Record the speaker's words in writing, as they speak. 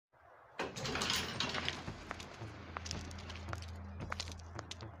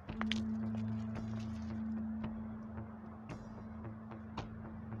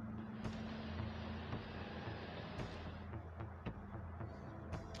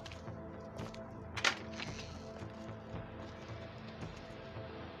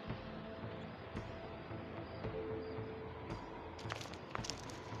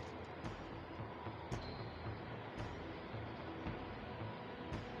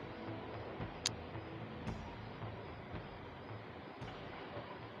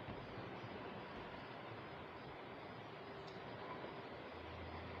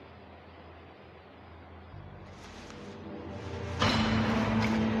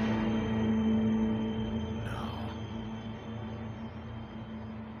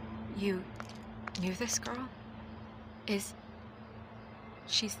You knew this girl?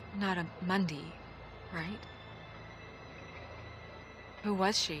 She's not a Mundy, right? Who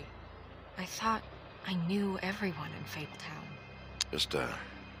was she? I thought I knew everyone in Fabletown. Just a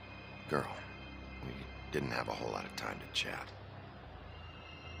girl. We didn't have a whole lot of time to chat.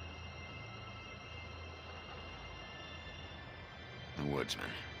 The woodsman.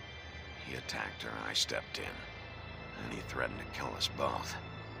 He attacked her, I stepped in. And he threatened to kill us both.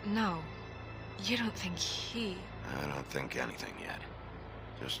 No, you don't think he... I don't think anything yet.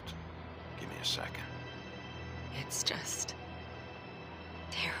 Just give me a second. It's just...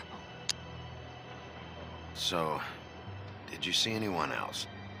 terrible. So, did you see anyone else?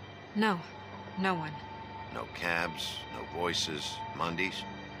 No, no one. No cabs, no voices, Mundies?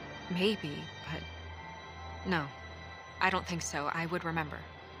 Maybe, but... no. I don't think so. I would remember.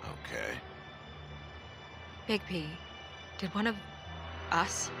 Okay. Bigby, did one of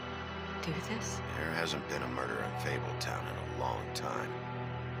us do this? There hasn't been a murder in Fabletown in a long time.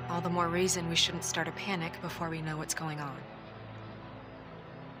 All the more reason we shouldn't start a panic before we know what's going on.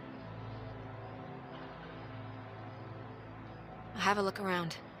 I'll have a look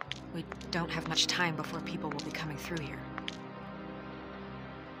around. We don't have much time before people will be coming through here.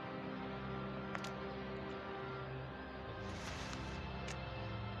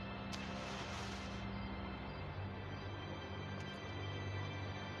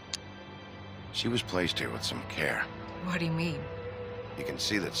 She was placed here with some care. What do you mean? You can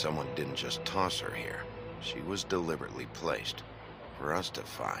see that someone didn't just toss her here. She was deliberately placed. For us to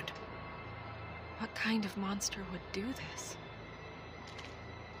find. What kind of monster would do this?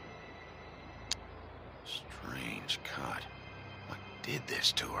 Strange cut. What did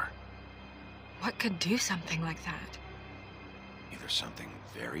this to her? What could do something like that? Either something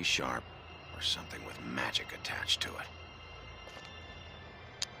very sharp, or something with magic attached to it.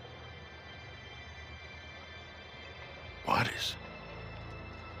 What is...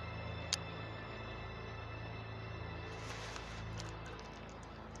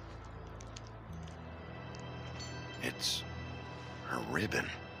 It's... her ribbon.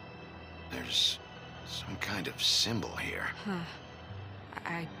 There's some kind of symbol here. Huh.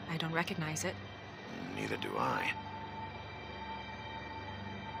 I don't recognize it. Neither do I.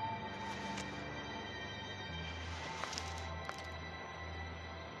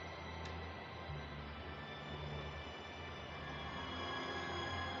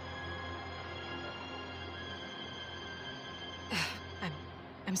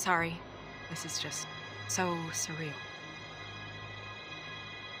 I'm sorry. This is just so surreal.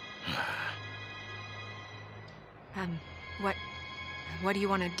 What do you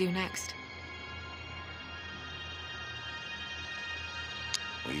want to do next?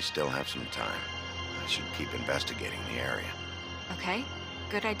 We still have some time. I should keep investigating the area. Okay,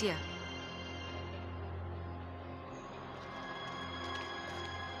 good idea.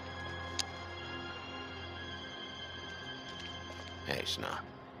 Hey, Sna.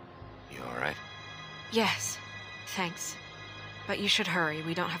 You alright? Yes, thanks. But you should hurry,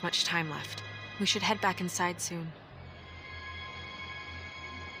 we don't have much time left. We should head back inside soon.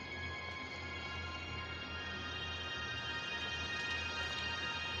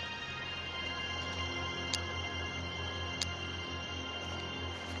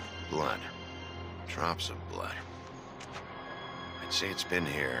 Blood. Drops of blood. I'd say it's been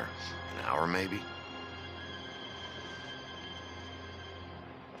here an hour, maybe?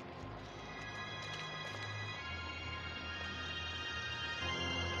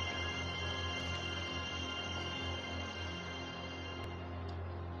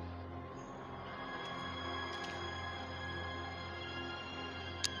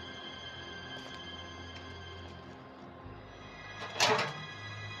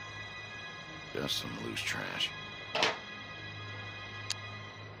 Just some loose trash.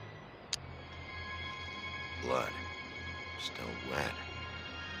 Blood. Still wet.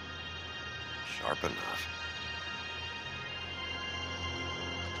 Sharp enough.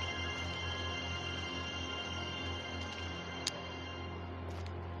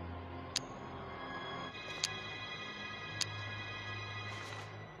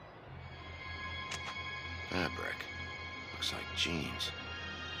 Fabric. Looks like jeans.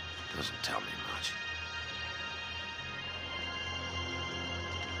 Doesn't tell me much.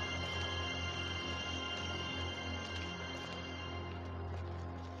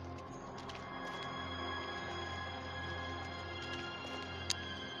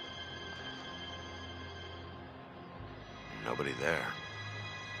 Nobody there.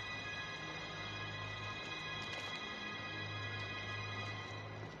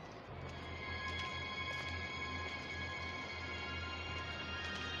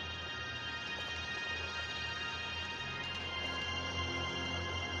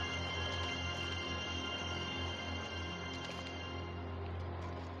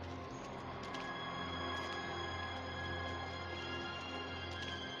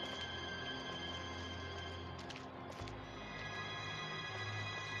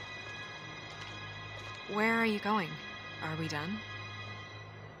 Where are you going? Are we done?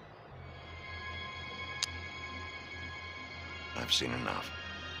 I've seen enough.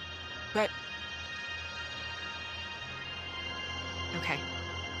 But... Okay.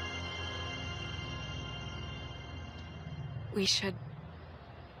 We should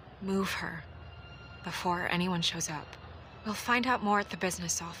move her before anyone shows up. We'll find out more at the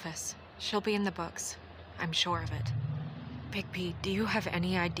business office. She'll be in the books. I'm sure of it. Bigby, do you have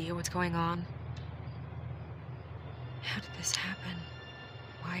any idea what's going on? How did this happen?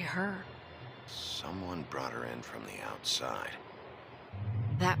 Why her? Someone brought her in from the outside.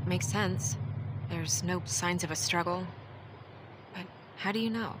 That makes sense. There's no signs of a struggle. But how do you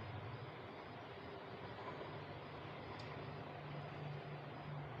know?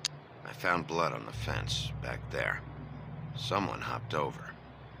 I found blood on the fence, back there. Someone hopped over.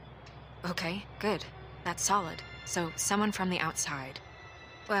 Okay, good. That's solid. So, someone from the outside.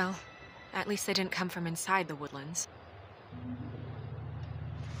 Well, at least they didn't come from inside the woodlands.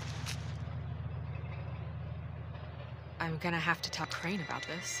 I'm gonna have to tell Crane about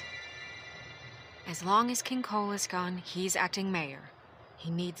this. As long as King Cole is gone, he's acting mayor. He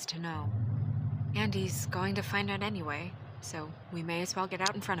needs to know. And he's going to find out anyway, so we may as well get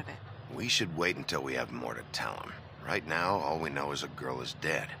out in front of it. We should wait until we have more to tell him. Right now, all we know is a girl is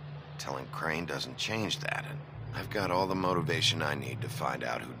dead. Telling Crane doesn't change that, and I've got all the motivation I need to find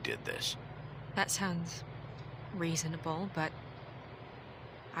out who did this. That sounds reasonable, but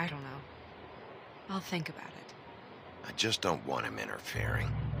I don't know. I'll think about it. I just don't want him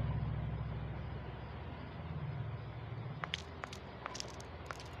interfering.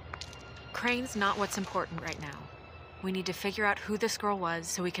 Crane's not what's important right now. We need to figure out who this girl was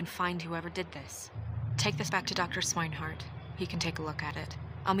so we can find whoever did this. Take this back to Dr. Swinehart. He can take a look at it.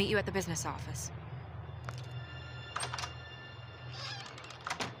 I'll meet you at the business office.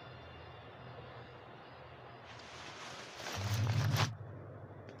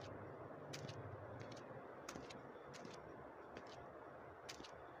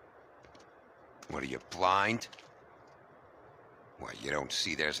 What are you, blind? What, you don't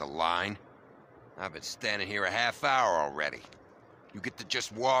see there's a line? I've been standing here a half hour already. You get to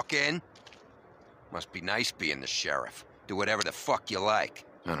just walk in? Must be nice being the sheriff. Do whatever the fuck you like.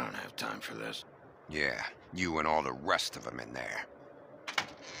 I don't have time for this. Yeah, you and all the rest of them in there.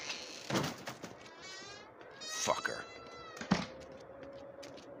 Fucker.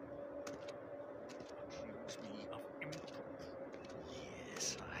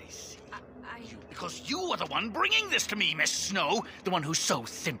 Yes, I see. Because you are the one bringing this to me, Miss Snow. The one who so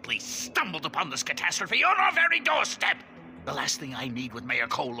simply stumbled upon this catastrophe on our very doorstep. The last thing I need with Mayor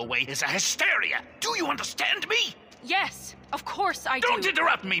Cole away is a hysteria. Do you understand me? Yes, of course I do. Don't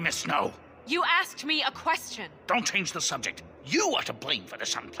interrupt me, Miss Snow. You asked me a question. Don't change the subject. You are to blame for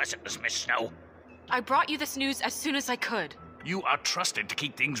this unpleasantness, Miss Snow. I brought you this news as soon as I could. You are trusted to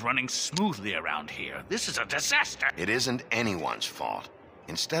keep things running smoothly around here. This is a disaster. It isn't anyone's fault.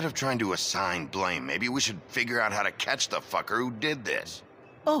 Instead of trying to assign blame, maybe we should figure out how to catch the fucker who did this.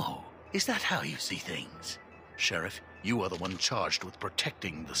 Oh, is that how you see things? Sheriff, you are the one charged with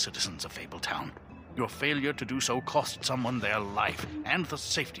protecting the citizens of Fabletown. Your failure to do so cost someone their life and the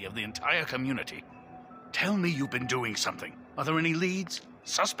safety of the entire community. Tell me you've been doing something. Are there any leads?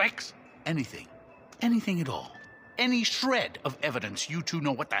 Suspects? Anything. Anything at all. Any shred of evidence you two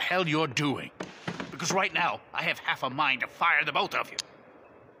know what the hell you're doing. Because right now, I have half a mind to fire the both of you.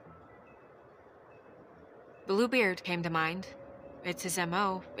 Bluebeard came to mind. It's his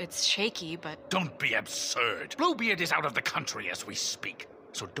MO. It's shaky, but... Don't be absurd. Bluebeard is out of the country as we speak.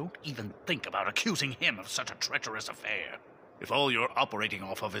 So don't even think about accusing him of such a treacherous affair. If all you're operating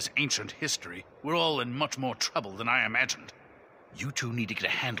off of is ancient history, we're all in much more trouble than I imagined. You two need to get a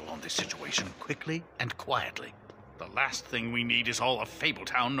handle on this situation quickly and quietly. The last thing we need is all of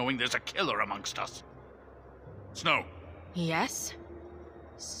Fabletown knowing there's a killer amongst us. Snow. Yes?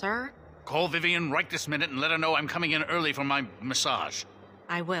 Sir? Call Vivian right this minute and let her know I'm coming in early for my massage.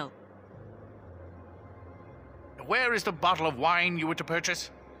 I will. Where is the bottle of wine you were to purchase?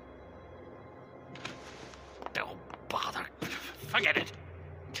 Oh, bother. Forget it.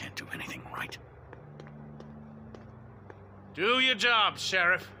 Can't do anything right. Do your job,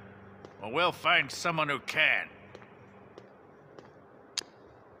 Sheriff. Or we'll find someone who can.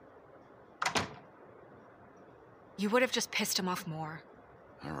 You would have just pissed him off more.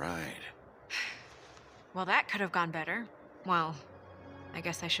 All right. Well, that could have gone better. Well, I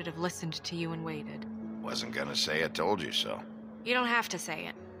guess I should have listened to you and waited. Wasn't gonna say I told you so. You don't have to say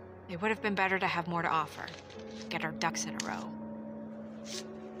it. It would have been better to have more to offer. Get our ducks in a row.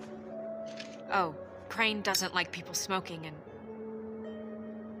 Oh, Crane doesn't like people smoking and...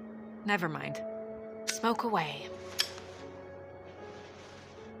 Never mind. smoke away.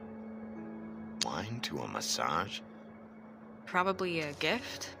 Wine to a massage? Probably a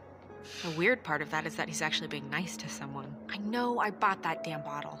gift? The weird part of that is that he's actually being nice to someone. I know I bought that damn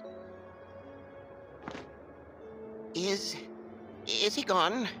bottle. Is he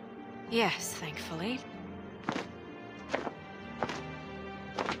gone? Yes, thankfully.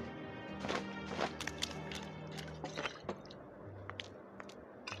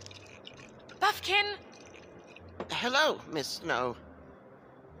 Buffkin! Hello, Miss Snow.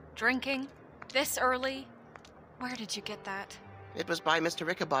 Drinking? This early? Where did you get that? It was by Mr.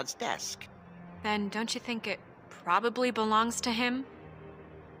 Ichabod's desk. Then don't you think it probably belongs to him?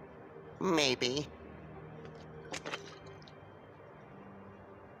 Maybe.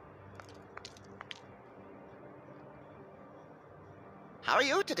 How are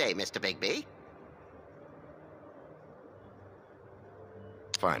you today, Mr. Bigby?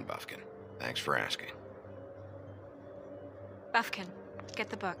 Fine, Buffkin. Thanks for asking. Buffkin, get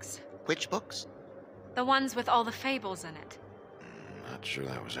the books. Which books? The ones with all the fables in it. Not sure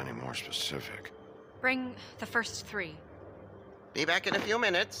that was any more specific. Bring the first 3. Be back in a few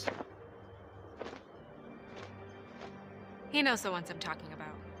minutes. He knows the ones I'm talking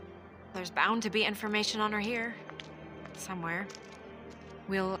about. There's bound to be information on her here. Somewhere.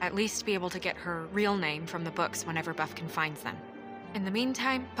 We'll at least be able to get her real name from the books whenever Buffkin finds them. In the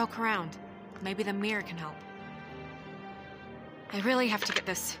meantime, poke around. Maybe the mirror can help. I really have to get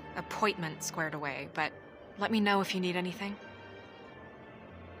this appointment squared away, but let me know if you need anything.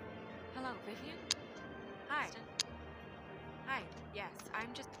 Hello, Vivian? Hi. Hi, yes, I'm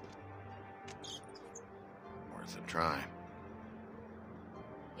just... Worth a try.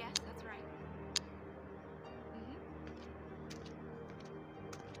 Yes, that's right.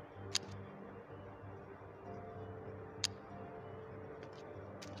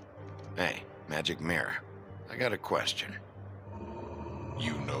 Hey, magic mirror. I got a question.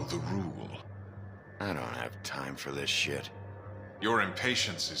 You know the rule. I don't have time for this shit. Your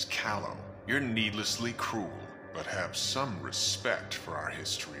impatience is callow. You're needlessly cruel, but have some respect for our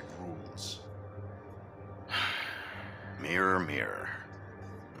history and rules. Mirror, mirror.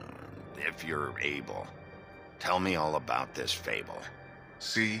 If you're able, tell me all about this fable.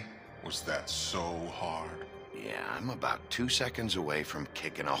 See? Was that so hard? Yeah, I'm about 2 seconds away from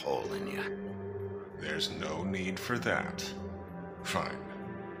kicking a hole in you. There's no need for that. Fine.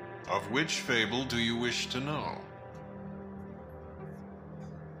 Of which fable do you wish to know?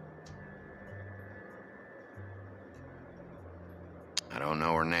 I don't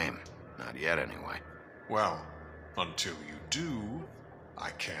know her name. Not yet, anyway. Well, until you do, I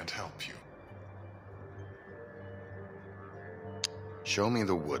can't help you. Show me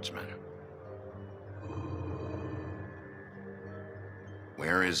the woodsman.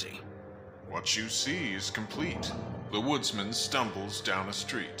 Where is he? What you see is complete. The woodsman stumbles down a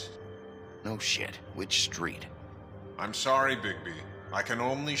street. No shit. Which street? I'm sorry, Bigby. I can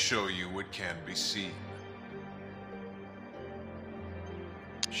only show you what can be seen.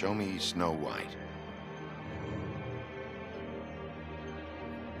 Show me Snow White.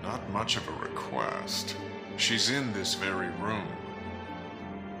 Not much of a request. She's in this very room.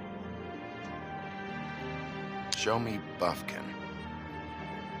 Show me Buffkin.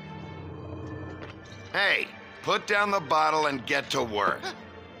 Hey, put down the bottle and get to work.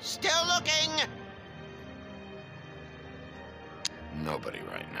 Still looking! Nobody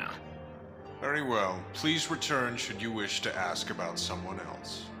right now. Very well. Please return should you wish to ask about someone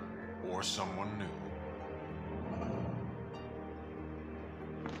else. Or someone new.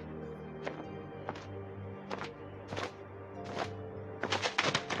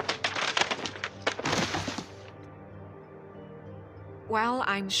 Well,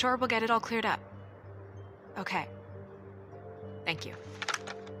 I'm sure we'll get it all cleared up. Okay. Thank you.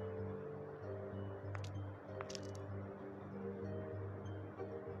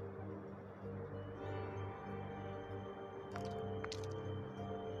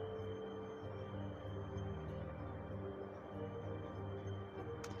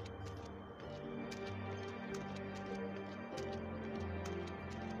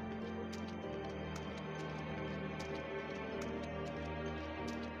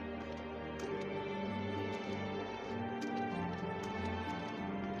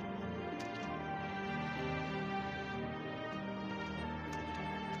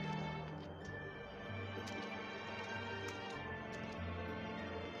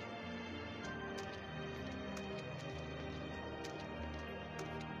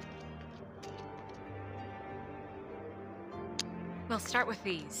 We'll start with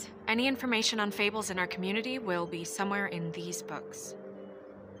these. Any information on fables in our community will be somewhere in these books.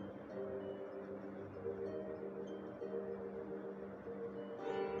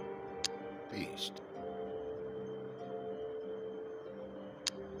 beast.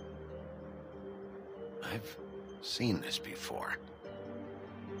 I've seen this before.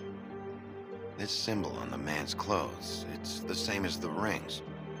 This symbol on the man's clothes, it's the same as the rings.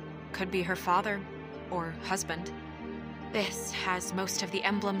 Could be her father or husband. This has most of the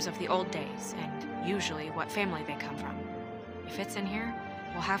emblems of the old days, and usually what family they come from. If it's in here,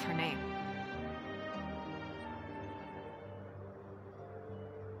 we'll have her name.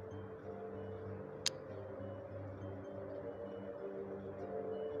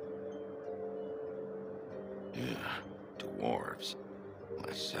 Yeah, dwarves.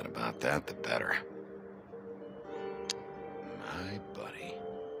 Less said about that, the better. My buddy.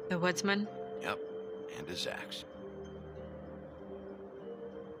 The woodsman? Yep, and his axe.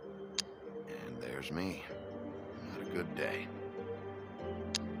 And there's me. Not a good day.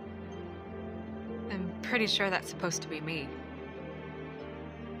 I'm pretty sure that's supposed to be me.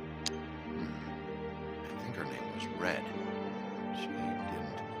 I think her name was Red. She didn't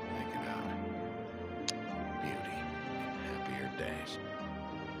make it out. Beauty in happier days.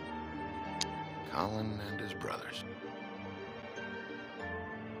 Colin and his brothers.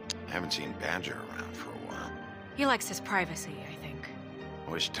 I haven't seen Badger around for a while. He likes his privacy, I think.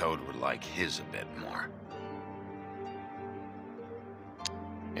 I wish Toad would like his a bit more.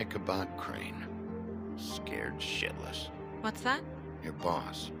 Ichabod Crane. Scared shitless. What's that? Your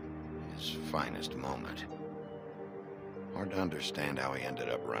boss. His finest moment. Hard to understand how he ended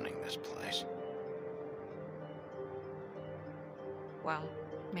up running this place. Well,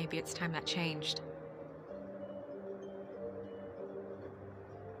 maybe it's time that changed.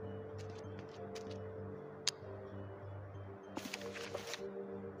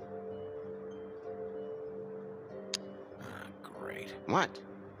 Great. What?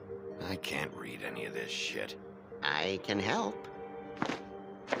 I can't read any of this shit. I can help.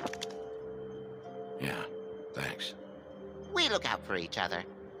 Yeah, thanks. We look out for each other.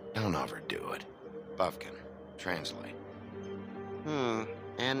 Don't overdo it. Buffkin, translate.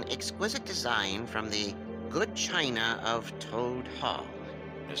 An exquisite design from the good china of Toad Hall.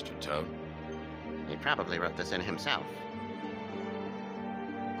 Mr. Toad? He probably wrote this in himself.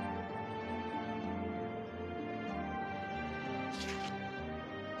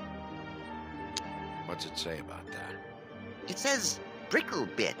 What's it say about that? It says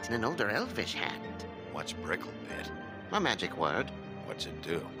Bricklebit in an older elvish hand. What's Bricklebit? A magic word. What's it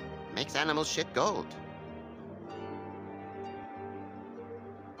do? Makes animals shit gold.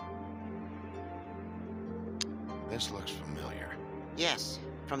 This looks familiar. Yes,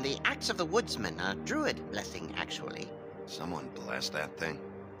 from the Axe of the Woodsman, a druid blessing, actually. Someone blessed that thing?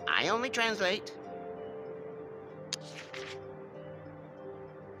 I only translate.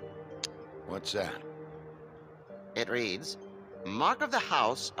 What's that? It reads, Mark of the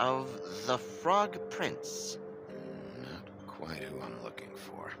House of the Frog Prince. Not quite who I'm looking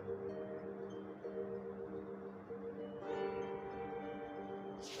for.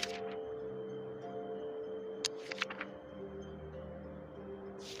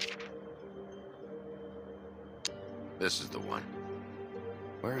 This is the one.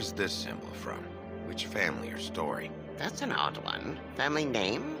 Where's this symbol from? Which family or story? That's an odd one. Family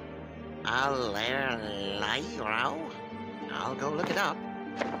name? Allerleirau? I'll go look it up.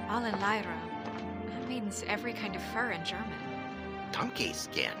 Allerleirau. That means every kind of fur in German. Donkey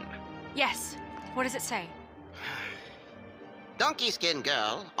skin. Yes. What does it say? Donkey skin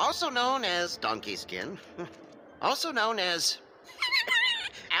girl, also known as donkey skin. Also known as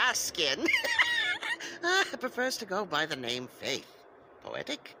ass skin. Prefers to go by the name Faith.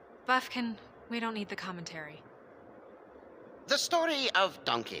 Poetic? Buffkin, we don't need the commentary. The story of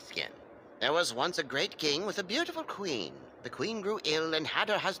Donkey Skin. There was once a great king with a beautiful queen. The queen grew ill and had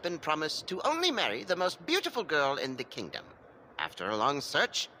her husband promise to only marry the most beautiful girl in the kingdom. After a long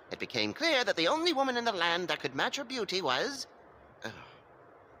search, it became clear that the only woman in the land that could match her beauty was...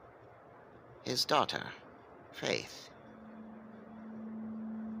 his daughter, Faith.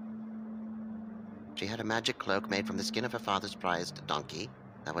 She had a magic cloak made from the skin of her father's prized donkey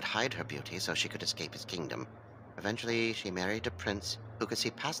that would hide her beauty so she could escape his kingdom. Eventually, she married a prince who could see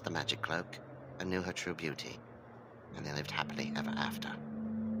past the magic cloak and knew her true beauty. And they lived happily ever after.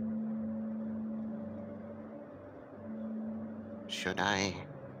 Should I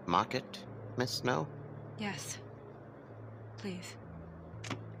mark it, Miss Snow? Yes. Please.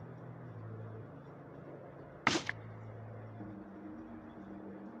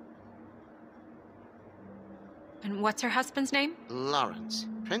 And what's her husband's name? Lawrence.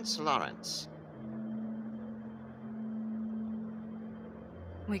 Prince Lawrence.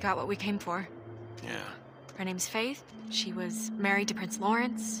 We got what we came for. Yeah. Her name's Faith. She was married to Prince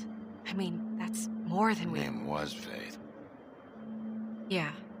Lawrence. I mean, that's more than Her we... name was Faith.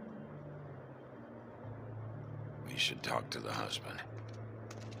 Yeah. We should talk to the husband.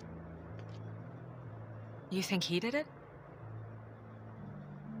 You think he did it?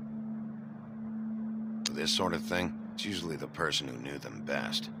 For this sort of thing, it's usually the person who knew them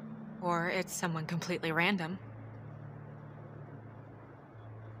best. Or it's someone completely random.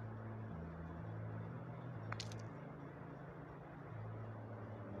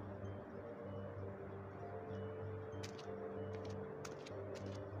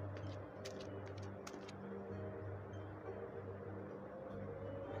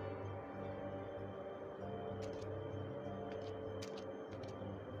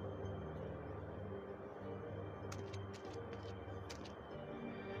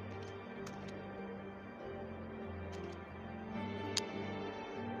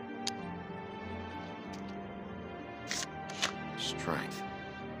 Strength.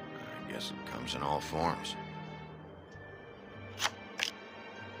 I guess it comes in all forms.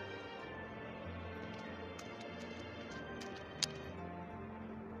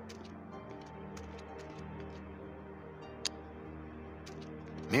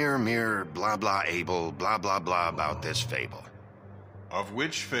 Mirror, mirror, blah blah able, blah blah blah about this fable. Of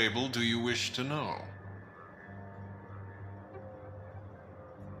which fable do you wish to know?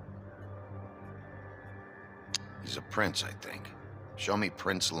 He's a prince, I think. Show me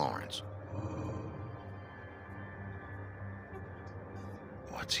Prince Lawrence.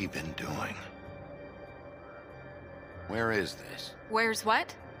 What's he been doing? Where is this? Where's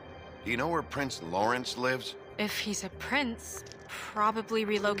what? Do you know where Prince Lawrence lives? If he's a prince, probably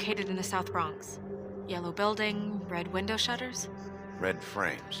relocated in the South Bronx. Yellow building, red window shutters. Red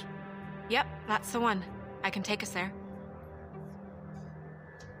frames. Yep, that's the one. I can take us there.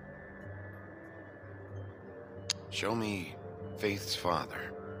 Show me Faith's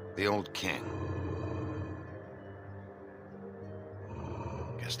father, the old king.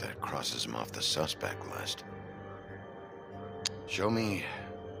 Guess that crosses him off the suspect list. Show me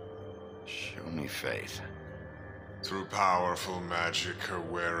Faith. Through powerful magic, her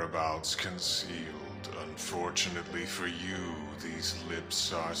whereabouts concealed. Unfortunately for you, these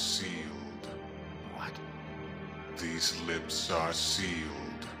lips are sealed. What? These lips are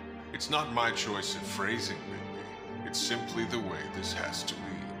sealed. It's not my choice of phrasing, Bigby. It's simply the way this has to be.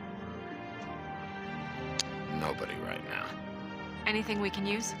 Nobody right now. Anything we can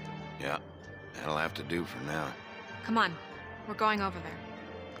use? Yeah, that'll have to do for now. Come on, we're going over there.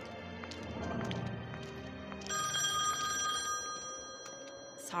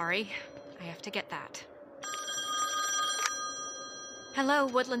 Sorry, I have to get that. Hello,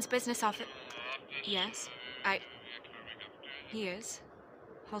 Woodland's business office. Yes, He is.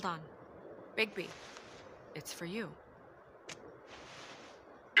 Hold on. Bigby, it's for you.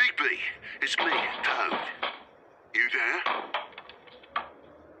 Bigby, it's me, Toad. You there?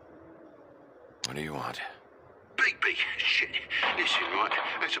 What do you want? Bigby, shit. Listen, right,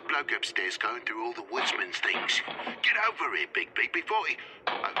 there's a bloke upstairs going through all the woodsman's things. Get over here, Bigby, before he...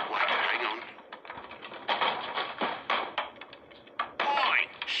 Oh, wait, hang on. Oi,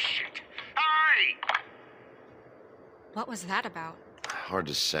 shit. Hey! What was that about? Hard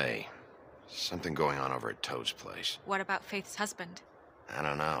to say. Something going on over at Toad's place. What about Faith's husband? I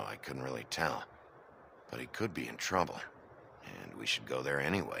don't know, I couldn't really tell. But he could be in trouble. And we should go there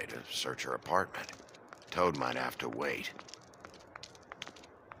anyway to search her apartment. Toad might have to wait.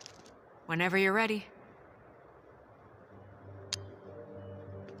 Whenever you're ready.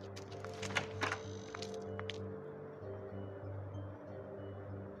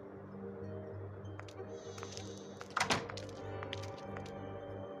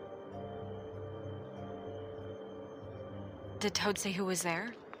 Did Toad say who was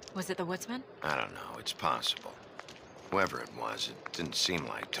there? Was it the woodsman? I don't know, it's possible. Whoever it was, it didn't seem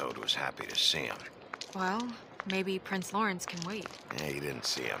like Toad was happy to see him. Well, maybe Prince Lawrence can wait. Yeah, he didn't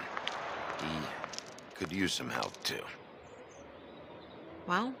see him. He could use some help, too.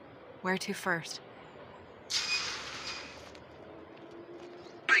 Well, where to first?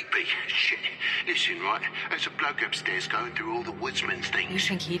 Bigby, shit. Listen, right, there's a bloke upstairs going through all the woodsman's You things.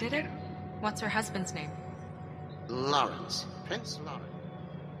 think he did it? What's her husband's name? Lawrence. Prince Lawrence.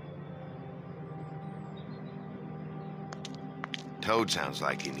 Toad sounds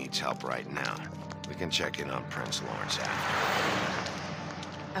like he needs help right now. We can check in on Prince Lawrence after.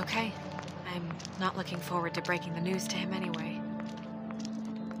 Okay. I'm not looking forward to breaking the news to him anyway.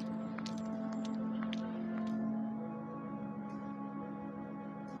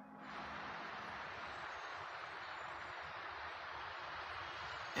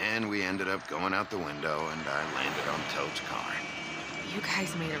 And we ended up going out the window, and I landed on Toad's car. You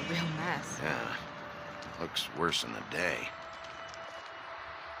guys made a real mess. Yeah, looks worse in the day.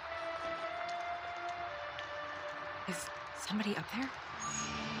 Is somebody up there?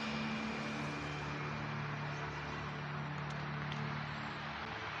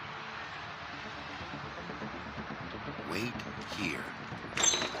 Wait here.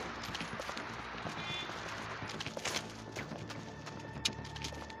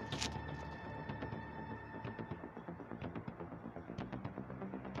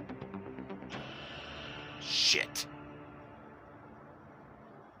 Shit.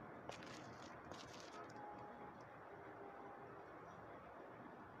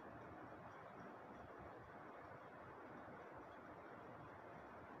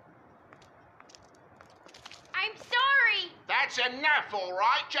 I'm sorry! That's enough, all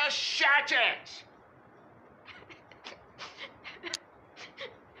right? Just shut it!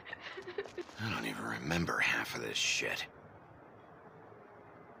 I don't even remember half of this shit.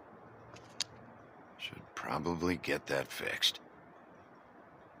 Should probably get that fixed.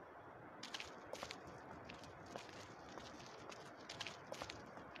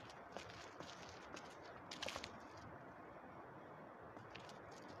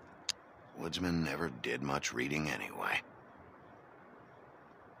 Woodsman never did much reading anyway.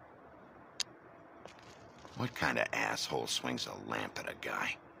 What kind of asshole swings a lamp at a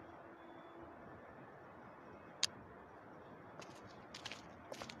guy?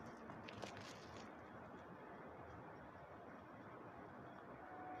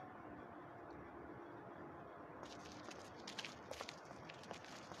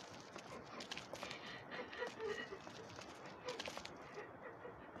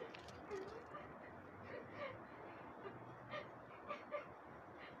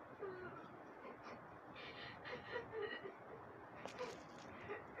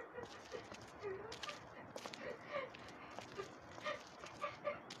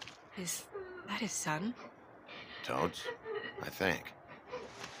 Is that his son? Toads? I think.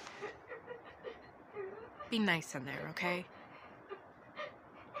 Be nice in there, okay?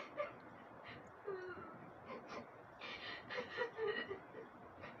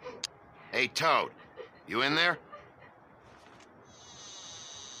 Hey, Toad. You in there?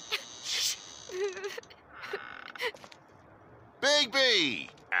 Bigby!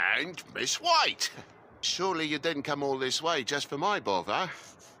 And Miss White! Surely you didn't come all this way just for my bother?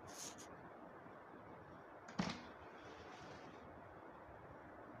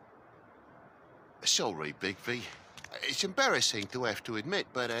 Sorry, Bigby. It's embarrassing to have to admit,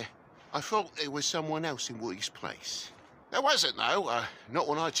 but I thought there was someone else in Woody's place. There wasn't, though. Not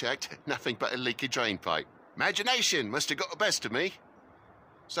when I checked. Nothing but a leaky drain pipe. Imagination must have got the best of me.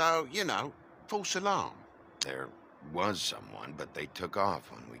 So, you know, false alarm. There was someone, but they took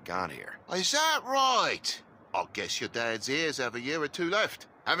off when we got here. Is that right? I guess your dad's ears have a year or two left.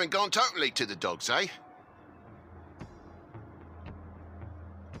 Haven't gone totally to the dogs, eh?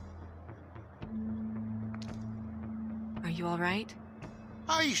 Are you all right?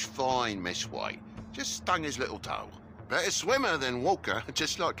 He's fine, Miss White. Just stung his little toe. Better swimmer than walker,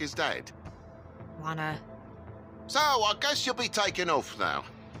 just like his dad. Wanna... So, I guess you'll be taking off now.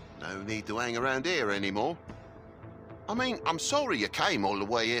 No need to hang around here anymore. I mean, I'm sorry you came all the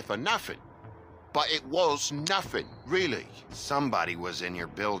way here for nothing. But it was nothing, really. Somebody was in your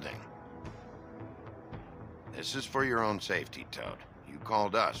building. This is for your own safety, Toad. You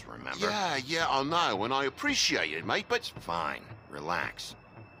called us, remember? Yeah, I know, and I appreciate it, mate, but... Fine. Relax.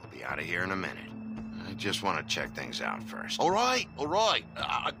 We'll be out of here in a minute. I just want to check things out first. All right.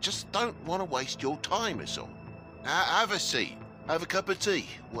 I just don't want to waste your time, is all. Have a seat. Have a cup of tea.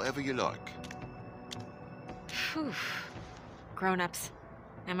 Whatever you like. Phew. Grown-ups.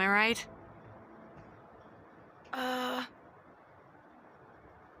 Am I right?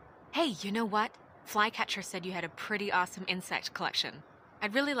 Hey, you know what? Flycatcher said you had a pretty awesome insect collection.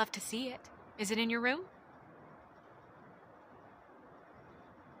 I'd really love to see it. Is it in your room?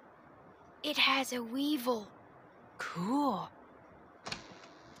 It has a weevil. Cool.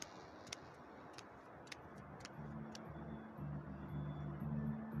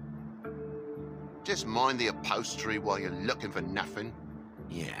 Just mind the upholstery while you're looking for nothing.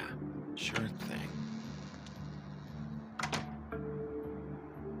 Yeah, sure thing.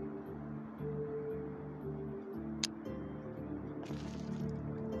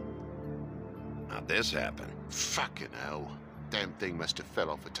 How'd this happen? Fucking hell. Damn thing must have fell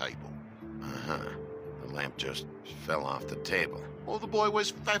off a table. Uh-huh. The lamp just fell off the table. Or the boy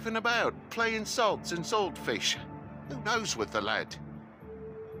was faffing about, playing salts and saltfish. Who knows with the lad?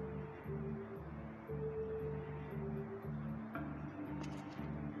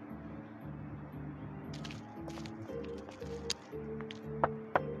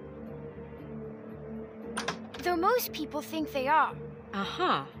 So most people think they are.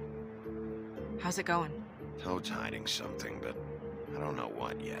 Uh-huh. How's it going? Toad's hiding something, but I don't know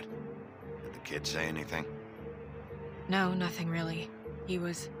what yet. Did the kid say anything? No, nothing really. He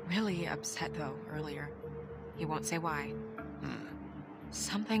was really upset, though, earlier. He won't say why.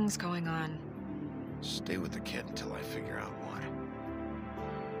 Something's going on. Stay with the kid until I figure out what.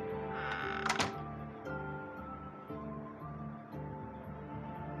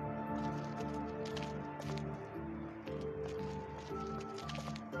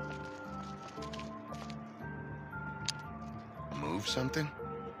 Move something?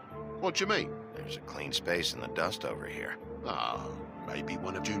 What do you mean? There's a clean space in the dust over here. Oh, maybe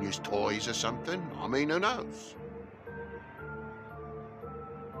one of Junior's toys or something? I mean, who knows?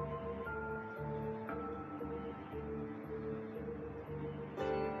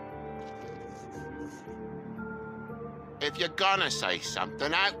 If you're gonna say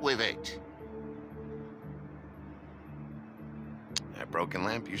something, out with it. That broken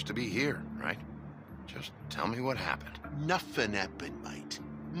lamp used to be here, right? Just tell me what happened. Nothing happened, mate.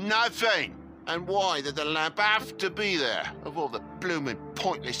 Nothing! And why did the lamp have to be there, of all the blooming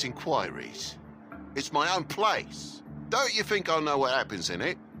pointless inquiries? It's my own place. Don't you think I'll know what happens in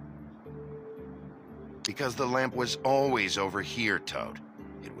it? Because the lamp was always over here, Toad.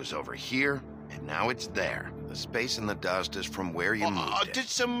 It was over here, and now it's there. The space in the dust is from where you moved I it. did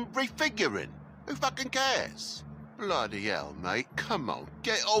some refiguring. Who fucking cares? Bloody hell, mate. Come on,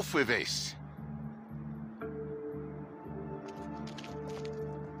 get off with this.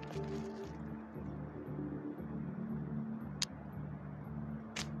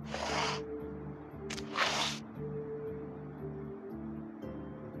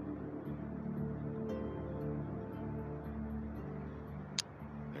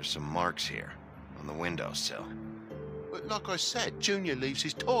 There's some marks here, on the windowsill. But like I said, Junior leaves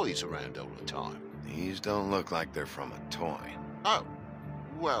his toys around all the time. These don't look like they're from a toy. Oh,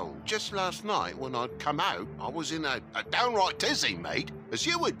 well, just last night when I'd come out, I was in a downright tizzy, mate, as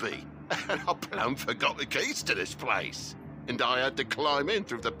you would be. And I plumb forgot the keys to this place. And I had to climb in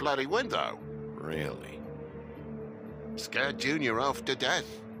through the bloody window. Really? Scared Junior half to death.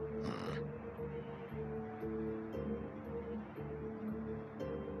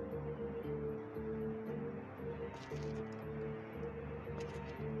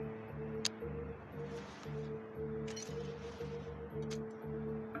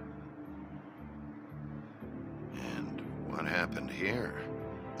 And what happened here?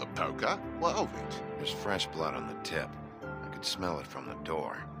 The poker? What of it? There's fresh blood on the tip. I could smell it from the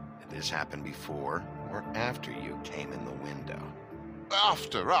door. Did this happen before or after you came in the window?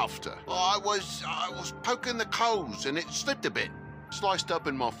 After. I was poking the coals and it slipped a bit. Sliced up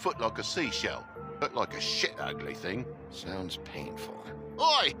in my foot like a seashell. Looked like a shit ugly thing. Sounds painful.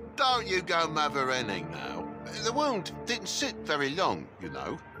 Oi, don't you go mother-henning now. The wound didn't sit very long, you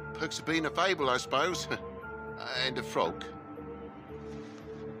know. Perks of being a fable, I suppose. And a frog.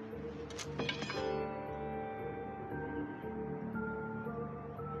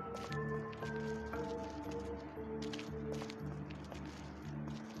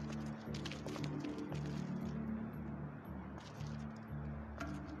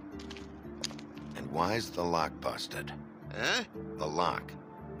 And why's the lock busted? Eh? The lock.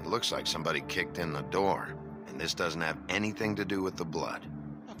 It looks like somebody kicked in the door. And this doesn't have anything to do with the blood.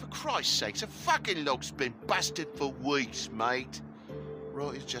 Oh, for Christ's sake, the fucking lock's been busted for weeks, mate.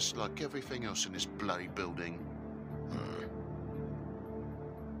 Right, it's just like everything else in this bloody building.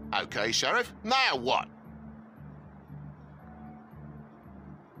 Okay, Sheriff, now what?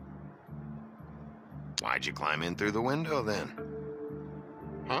 Why'd you climb in through the window, then?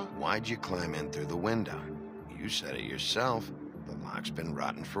 Huh? Why'd you climb in through the window? You said it yourself. The lock's been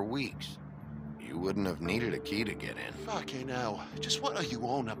rotten for weeks. You wouldn't have needed a key to get in. Fucking hell. Just what are you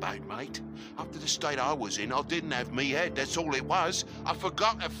on about, mate? After the state I was in, I didn't have me head, that's all it was. I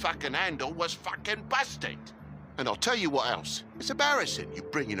forgot the fucking handle was fucking busted. And I'll tell you what else. It's embarrassing you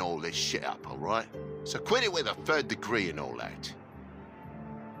bringing all this shit up, all right? So quit it with a third degree and all that.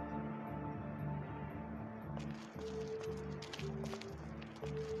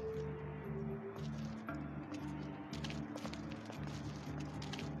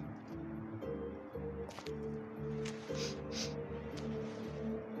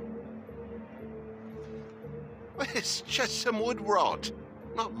 It's just some wood rot.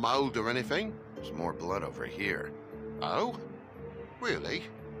 Not mold or anything. There's more blood over here. Oh? Really?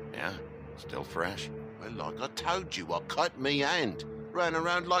 Yeah, still fresh. Well, like I told you, I cut me hand. Ran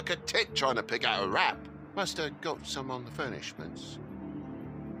around like a tit trying to pick out a wrap. Must have got some on the furnishments.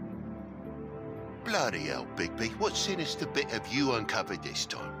 Bloody hell, Bigby. What sinister bit have you uncovered this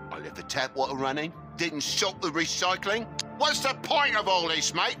time? I left the tap water running? didn't stop the recycling? What's the point of all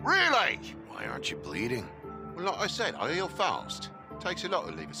this, mate? Really? Why aren't you bleeding? Well, like I said, I heal fast. Takes a lot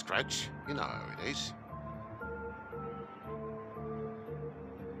to leave a scratch. You know how it is.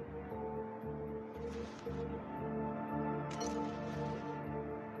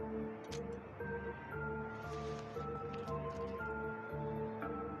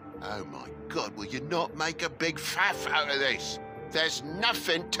 Oh my God, will you not make a big faff out of this? There's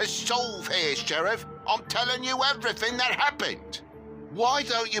nothing to solve here, Sheriff. I'm telling you everything that happened. Why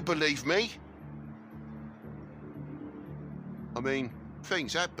don't you believe me? I mean,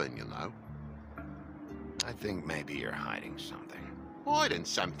 things happen, you know. I think maybe you're hiding something. Hiding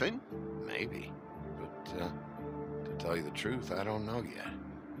something? Maybe. But, to tell you the truth, I don't know yet.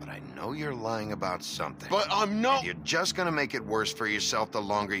 But I know you're lying about something. But I'm not... And you're just gonna make it worse for yourself the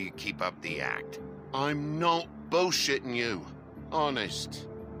longer you keep up the act. I'm not bullshitting you. Honest.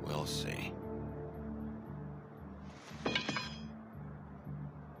 We'll see.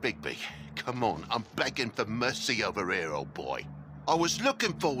 Bigby, come on. I'm begging for mercy over here, old boy. I was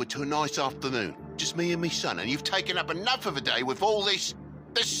looking forward to a nice afternoon. Just me and me son, and you've taken up enough of a day with all this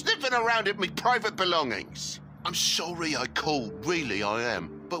sniffing around at me private belongings. I'm sorry I called, really I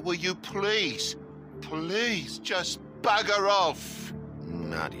am. But will you please just bugger off?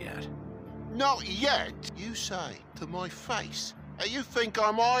 Not yet. Not yet, you say, to my face. You think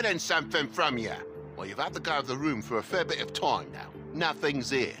I'm hiding something from you? Well, you've had to go out of the room for a fair bit of time now. Nothing's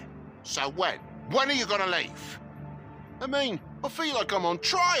here. So when? When are you gonna leave? I mean, I feel like I'm on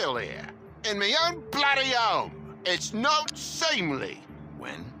trial here. In my own bloody home. It's not seemly.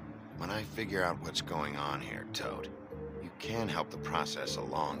 When? When I figure out what's going on here, Toad. You can help the process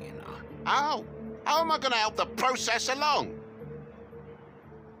along, you know. How? How am I gonna help the process along?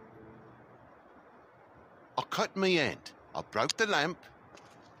 I cut me end. I broke the lamp.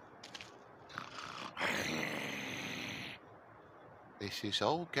 This is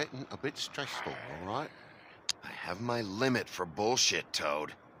all getting a bit stressful, all right? I have my limit for bullshit,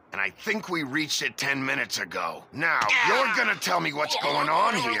 Toad. And I think we reached it 10 minutes ago. Now, you're gonna tell me what's going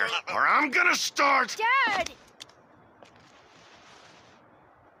on here, or I'm gonna start... Dad!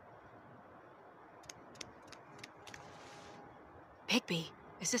 Bigby,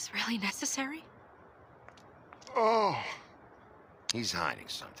 is this really necessary? Oh. He's hiding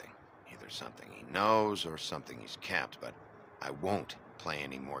something. Either something he knows or something he's kept, but I won't play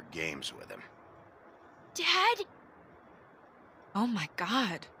any more games with him. Dad? Oh my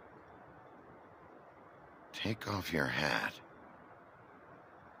God. Take off your hat.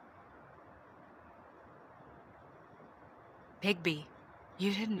 Bigby,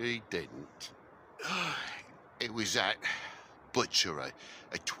 you didn't... He didn't. It was that butcher,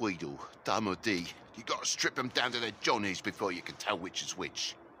 a Tweedle, Dumody. You gotta strip them down to their johnnies before you can tell which is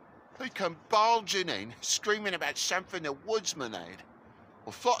which. He come bulging in, screaming about something the woodsman had.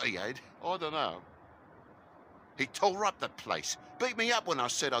 Or thought he had, I don't know. He tore up the place, beat me up when I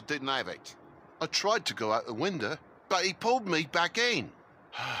said I didn't have it. I tried to go out the window, but he pulled me back in.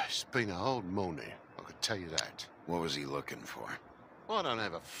 It's been a hard morning, I could tell you that. What was he looking for? I don't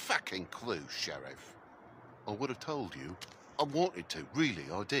have a fucking clue, Sheriff. I would have told you. I wanted to, really,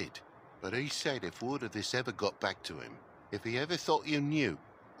 I did. But he said if word of this ever got back to him, if he ever thought you knew,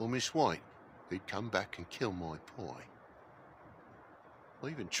 or Miss White, he'd come back and kill my boy. I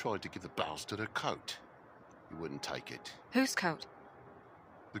even tried to give the bastard a coat. He wouldn't take it. Whose coat?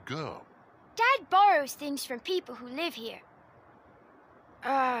 The girl. Dad borrows things from people who live here.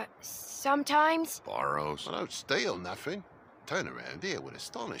 Sometimes. Borrows? I don't steal nothing. Turn around here would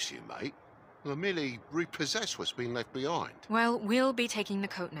astonish you, mate. I merely repossess what's been left behind. Well, we'll be taking the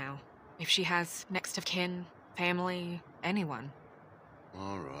coat now. If she has next of kin, family, anyone.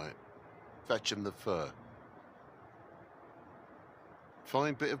 All right. Fetch him the fur.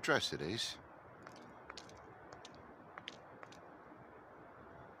 Fine bit of dress it is.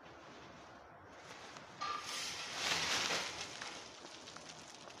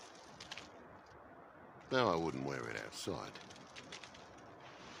 No, I wouldn't wear it outside.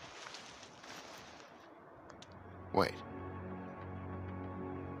 Wait.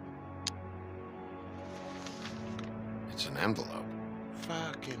 It's an envelope.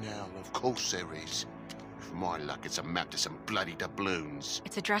 Fucking hell, of course there is. For my luck, it's a map to some bloody doubloons.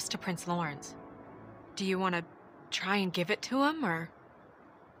 It's addressed to Prince Lawrence. Do you want to try and give it to him, or...?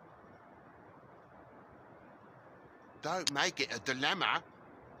 Don't make it a dilemma.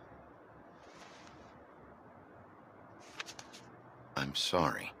 I'm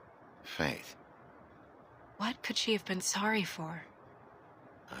sorry, Faith. What could she have been sorry for?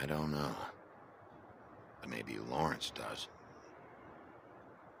 I don't know. But maybe Lawrence does.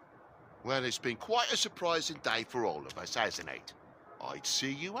 Well, it's been quite a surprising day for all of us, hasn't it? I'd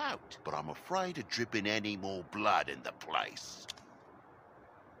see you out, but I'm afraid of dripping any more blood in the place.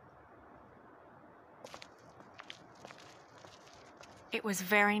 It was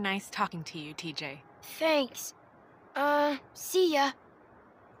very nice talking to you, TJ. Thanks. See ya.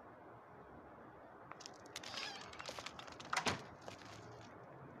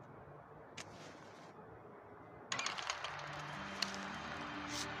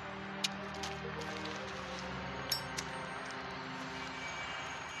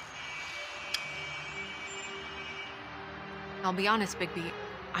 I'll be honest, Bigby,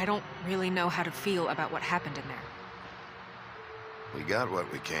 I don't really know how to feel about what happened in there. We got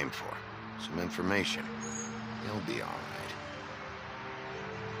what we came for. Some information. You'll be all right.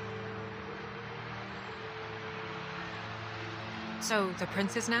 So, the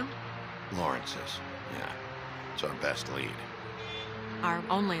prince is now? Lawrence's. Yeah. It's our best lead. Our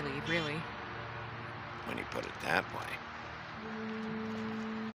only lead, really. When you put it that way.